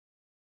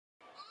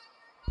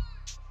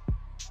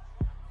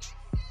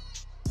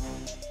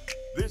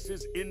This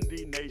is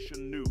Indy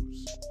Nation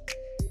News,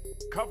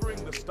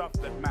 covering the stuff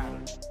that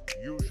matters,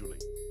 usually.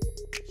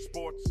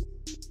 Sports,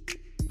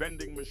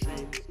 vending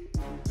machines,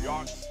 the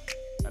arts,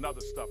 and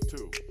other stuff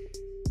too.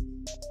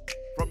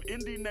 From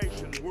Indy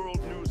Nation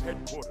World News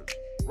Headquarters,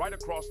 right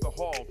across the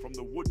hall from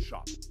the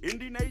woodshop,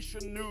 Indy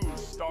Nation News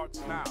starts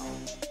now.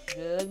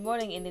 Good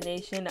morning, Indy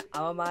Nation.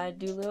 I'm Amaya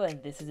Dulu,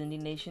 and this is Indy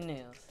Nation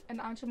News.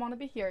 And I'm Shamana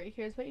Bahiri.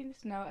 Here's what you need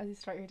to know as you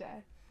start your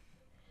day.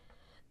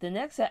 The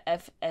next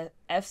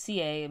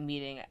FCA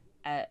meeting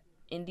at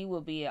Indy will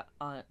be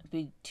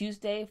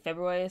Tuesday,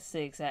 February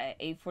 6th at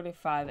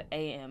 8:45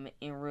 a.m.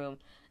 in room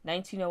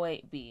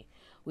 1908B.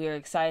 We are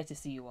excited to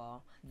see you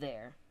all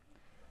there.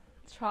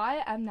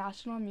 Tri-M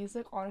National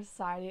Music Honor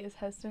Society is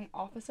hosting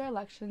officer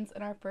elections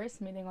in our first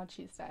meeting on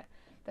Tuesday,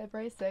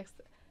 February 6th.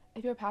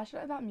 If you're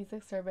passionate about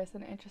music service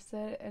and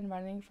interested in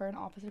running for an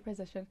officer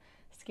position,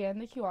 scan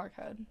the QR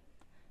code.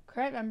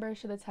 Current members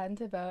should attend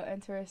to vote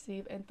and to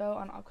receive info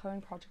on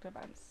upcoming project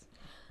events.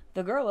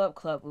 The Girl Up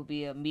Club will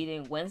be a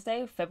meeting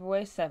Wednesday,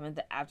 February 7th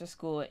after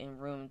school in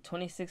room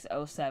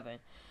 2607.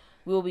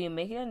 We will be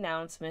making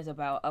announcements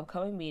about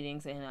upcoming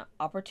meetings and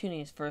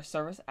opportunities for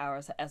service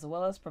hours, as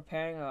well as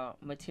preparing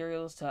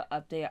materials to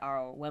update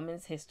our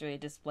Women's History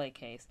display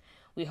case.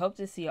 We hope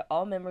to see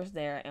all members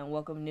there and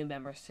welcome new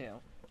members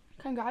too.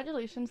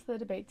 Congratulations to the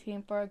debate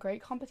team for a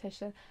great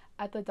competition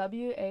at the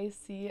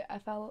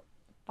WACFL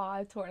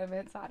 5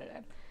 tournament Saturday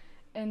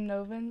in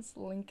Novins,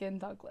 Lincoln,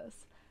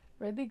 Douglas.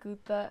 Ridley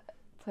Gupta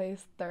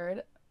placed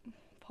third.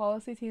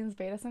 Policy teams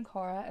Beta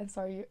Sankara and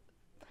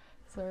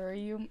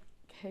Sariu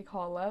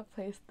Kekala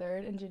placed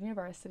third in junior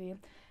varsity,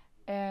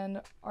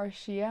 and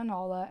Arshia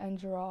Nala and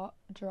Jiraj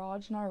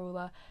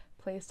Narula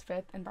placed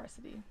fifth in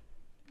varsity.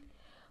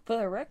 For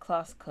the Red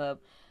Cross Club,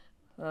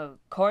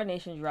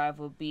 Coronation Drive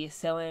will be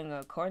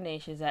selling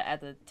coronations at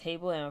the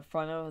table in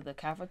front of the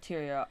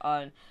cafeteria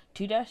on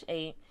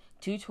 2-8,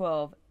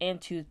 212, and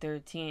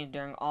 213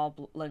 during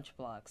all lunch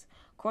blocks.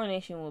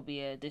 Coronation will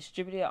be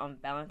distributed on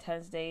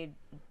Valentine's Day,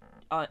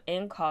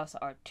 and costs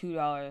are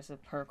 $2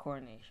 per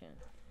coronation.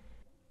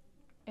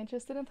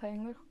 Interested in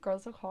playing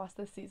girls lacrosse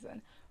this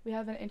season? We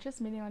have an interest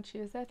meeting on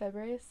Tuesday,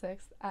 February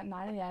 6th at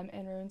 9 a.m.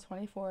 in room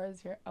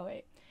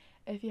 2408.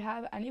 If you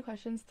have any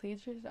questions,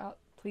 please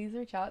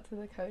reach out to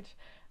the coach,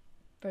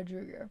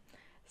 Badruger.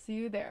 See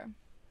you there.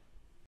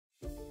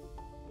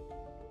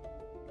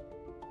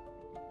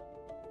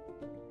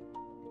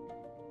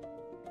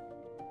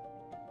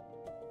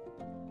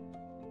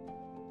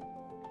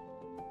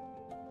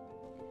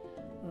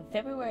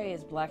 February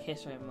is Black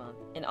History Month,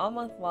 and all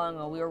month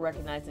long we are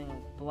recognizing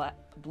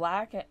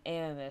Black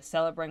and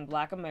celebrating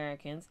Black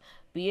Americans.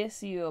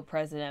 BSU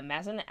President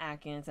Madison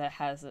Atkins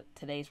has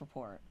today's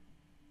report.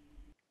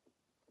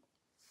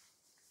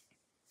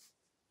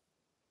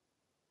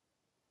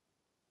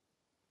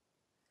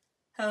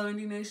 Hello,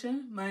 Indy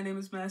Nation. My name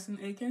is Madison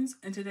Akins,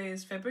 and today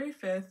is February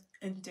 5th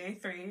and day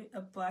 3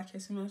 of Black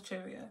History Month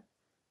Trivia.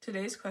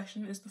 Today's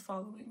question is the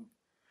following.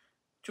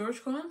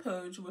 George Coleman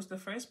Poage was the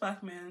first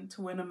Black man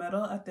to win a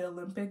medal at the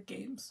Olympic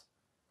Games.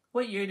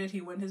 What year did he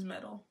win his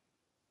medal?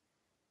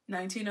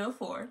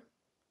 1904,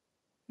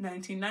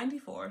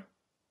 1994,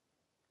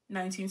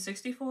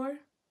 1964,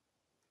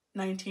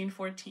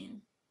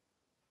 1914.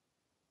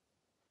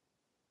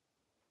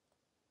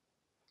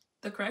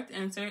 The correct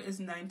answer is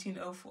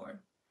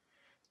 1904.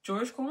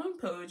 George Coleman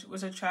Poage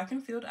was a track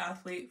and field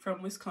athlete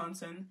from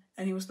Wisconsin,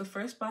 and he was the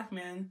first Black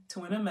man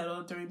to win a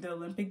medal during the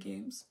Olympic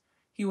Games.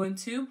 He won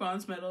 2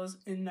 bronze medals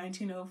in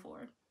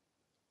 1904.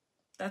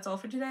 That's all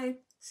for today.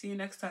 See you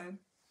next time.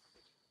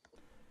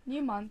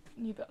 New month,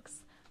 new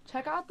books.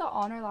 Check out the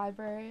Honor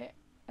Library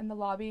in the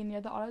lobby near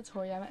the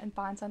auditorium and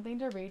find something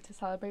to read to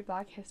celebrate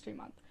Black History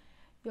Month.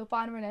 You'll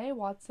find Renee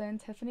Watson,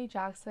 Tiffany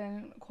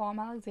Jackson, Quam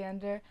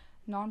Alexander,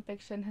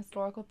 nonfiction,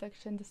 historical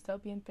fiction,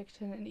 dystopian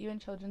fiction, and even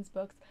children's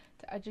books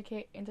to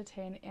educate,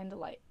 entertain, and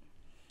delight.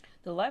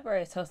 The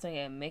library is hosting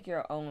a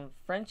make-your-own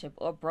friendship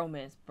or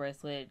bromance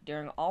bracelet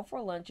during all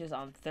 4 lunches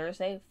on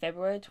Thursday,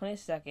 February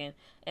 22nd,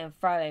 and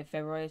Friday,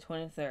 February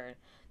 23rd.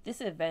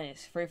 This event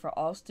is free for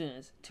all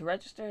students. To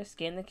register,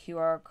 scan the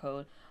QR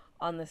code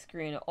on the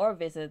screen or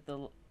visit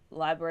the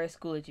library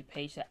Schoology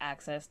page to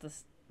access the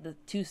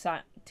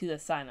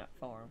sign-up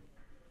form.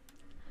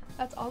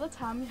 That's all the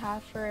time we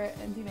have for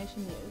Indy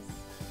Nation News.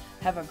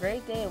 Have a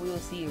great day, and we will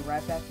see you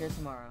right back here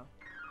tomorrow.